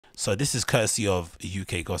So this is courtesy of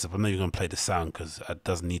UK Gossip. I'm not even going to play the sound because it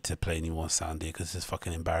doesn't need to play any more sound here because it's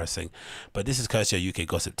fucking embarrassing. But this is courtesy of UK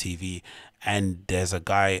Gossip TV. And there's a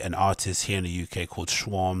guy, an artist here in the UK called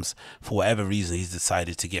Swarmz. For whatever reason, he's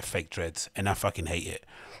decided to get fake dreads. And I fucking hate it.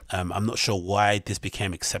 I'm not sure why this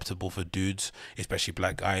became acceptable for dudes, especially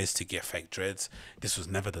black guys, to get fake dreads. This was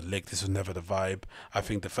never the lick. This was never the vibe. I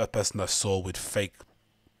think the first person I saw with fake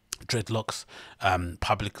dreadlocks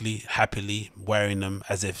publicly, happily wearing them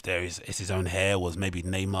as if it's his own hair was maybe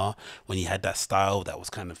Neymar, when he had that style that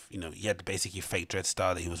was kind of, you know, he had basically fake dread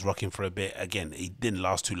style that he was rocking for a bit. Again, he didn't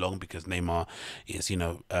last too long because Neymar is, you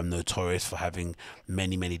know, notorious for having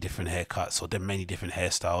many different haircuts or many different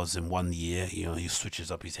hairstyles in one year. You know, he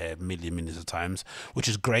switches up his hair millions of times, which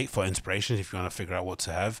is great for inspiration if you want to figure out what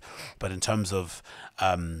to have. But in terms of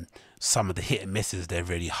some of the hit and misses, they're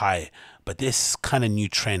really high. But this kind of new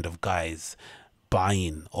trend of guys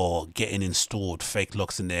buying or getting installed fake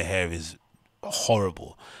locks in their hair is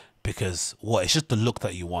horrible, because it's just the look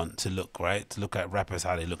that you want to look, right? To look at rappers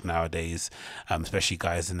how they look nowadays, especially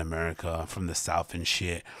guys in America from the South and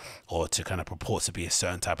shit, or to kind of purport to be a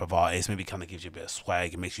certain type of artist. Maybe kind of gives you a bit of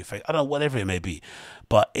swag, it makes you fake, I don't know, whatever it may be.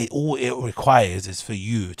 But all it requires is for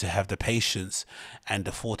you to have the patience and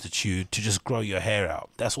the fortitude to just grow your hair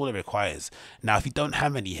out. That's all it requires. Now, if you don't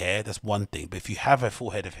have any hair, that's one thing. But if you have a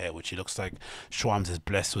full head of hair, which it looks like Swarmz is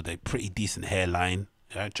blessed with a pretty decent hairline,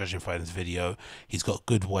 judging by this video, he's got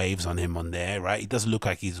good waves on him on there, right? He doesn't look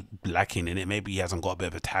like he's lacking in it. Maybe he hasn't got a bit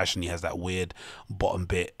of a tash and he has that weird bottom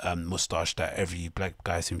bit mustache that every black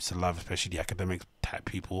guy seems to love, especially the academic type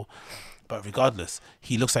people. But regardless,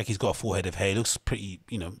 he looks like he's got a full head of hair. He looks pretty,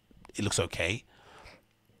 you know, it looks okay.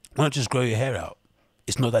 Why not just grow your hair out?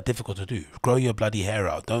 It's not that difficult to do. Grow your bloody hair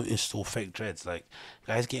out. Don't install fake dreads. Like,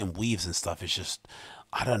 guys getting weaves and stuff is just,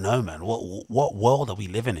 I don't know, man. What world are we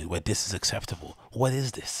living in where this is acceptable? What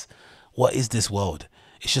is this? What is this world?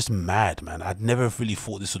 It's just mad, man. I'd never really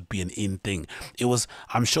thought this would be an in thing. It was,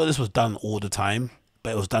 I'm sure this was done all the time,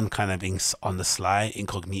 but it was done kind of on the sly,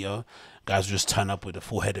 incognito. Guys would just turn up with a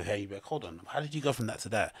full head of hair. You'd be like, hold on, how did you go from that to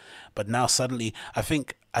that? But now suddenly, I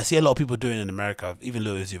think I see a lot of people doing it in America. Even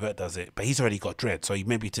Lil Uzi Vert does it, but he's already got dread. So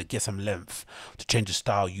maybe to get some length, to change the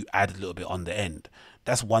style, you add a little bit on the end.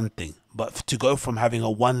 That's one thing. But to go from having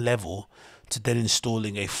a one level to then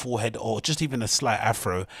installing a full head or just even a slight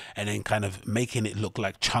afro and then kind of making it look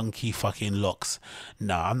like chunky fucking locks,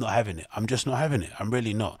 nah, I'm not having it. I'm just not having it. I'm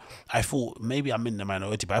really not. I thought maybe I'm in the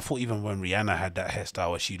minority, but I thought even when Rihanna had that hairstyle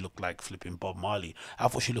where she looked like flipping Bob Marley, I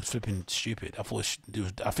thought she looked flipping stupid. I thought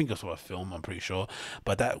I think it was a film, I'm pretty sure,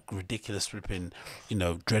 but that ridiculous flipping, you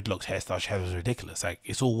know, dreadlocks hairstyle she had was ridiculous. Like,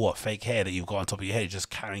 it's all fake hair that you've got on top of your head just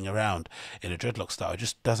carrying around in a dreadlock style. It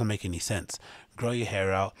just doesn't make any sense. Grow your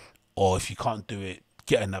hair out, or if you can't do it,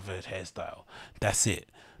 get another hairstyle. That's it.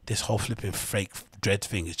 This whole flipping fake dread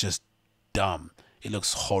thing is just dumb. It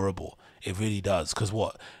looks horrible. It really does. Because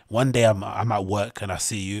what? One day I'm at work and I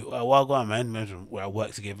see you. Well, go on, man. We're at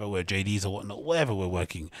work together. We're JDs or whatnot. Whatever we're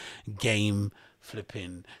working. Game,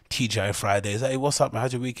 flipping, TGI Fridays. Hey, what's up, man?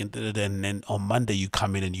 How's your weekend? And then on Monday you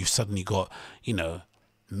come in and you suddenly got, you know,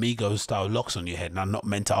 Migos style locks on your head, and I'm not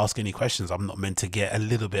meant to ask any questions. I'm not meant to get a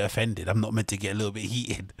little bit offended. I'm not meant to get a little bit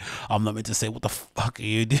heated. I'm not meant to say, what the fuck are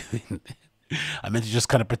you doing? I'm meant to just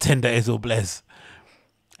kind of pretend that it's all blessed.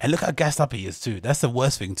 And look how gassed up he is too. That's the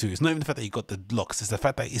worst thing too. It's not even the fact that he got the locks. It's the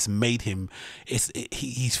fact that it's made him,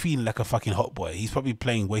 he's feeling like a fucking hot boy. He's probably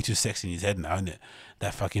playing way too sexy in his head now, isn't it?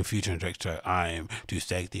 That fucking future director, I'm too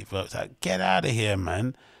sexy. Like, get out of here,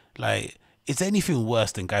 man. Like, is there anything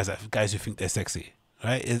worse than guys who think they're sexy?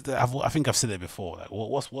 Right? I think I've said it before. Like,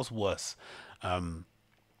 what's worse?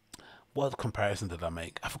 What comparison did I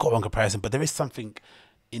make? I forgot one comparison, but there is something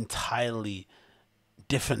entirely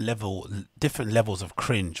different levels of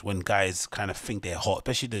cringe when guys kind of think they're hot,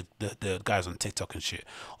 especially the guys on TikTok and shit,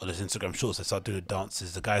 or those Instagram shorts that start doing the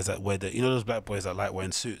dances. The guys that wear those black boys that like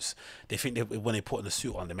wearing suits. They think when they put the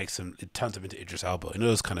suit on, it turns them into Idris Elba. You know,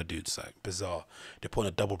 those kind of dudes, like, bizarre. They put on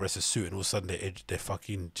a double-breasted suit and all of a sudden they're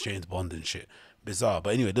fucking James Bond and shit. Bizarre.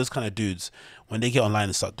 But anyway, those kind of dudes, when they get online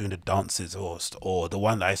and start doing the dances, or the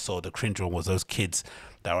one that I saw, the cringe one, was those kids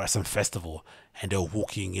that were at some festival and they were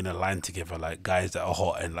walking in a line together like guys that are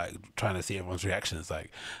hot and like trying to see everyone's reactions. Like,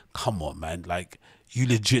 come on, man. Like, you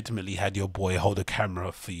legitimately had your boy hold a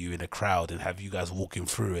camera for you in a crowd and have you guys walking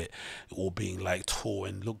through it, all being like tall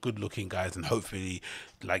and good looking guys, and hopefully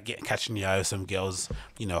like catching the eye of some girls,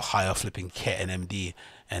 you know, higher flipping Ket and MD.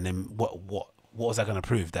 And then what was that going to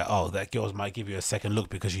prove? That, oh, that girls might give you a second look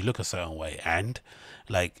because you look a certain way? And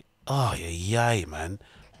like, oh yeah, man,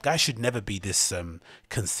 guys should never be this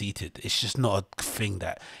conceited. It's just not a thing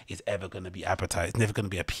that is ever going to be appetizing. It's never going to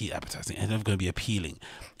be appetizing. It's never going to be appealing.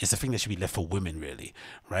 It's a thing that should be left for women, really,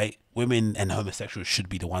 right? Women and homosexuals should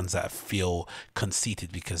be the ones that feel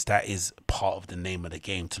conceited, because that is part of the name of the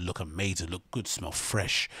game, to look amazing, look good, smell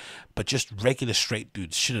fresh. But just regular straight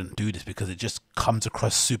dudes shouldn't do this, because it just comes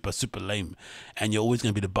across super lame, and you're always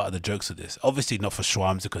going to be the butt of the jokes of this. Obviously not for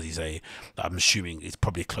Swarmz, because I'm assuming he's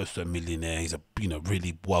probably close to a millionaire. He's a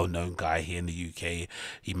really well-known guy here in the UK.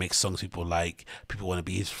 He makes songs people like, people want to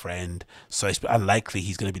be his friend, so it's unlikely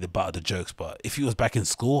he's going to be the butt of the jokes. But if he was back in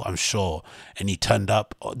school, I'm sure, and he turned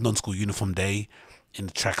up non-school uniform day in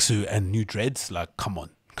the tracksuit and new dreads, like, come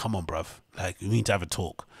on bruv, like, we need to have a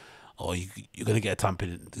talk, or you're gonna get a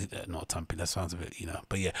thumping. Not a thumping, that sounds a bit,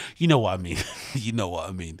 but yeah, you know what I mean. You know what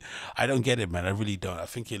I mean. I don't get it, man. I really don't. I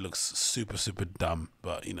think it looks super dumb,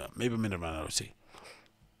 but maybe I'm in the minority,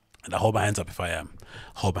 and I hold my hands up if I am.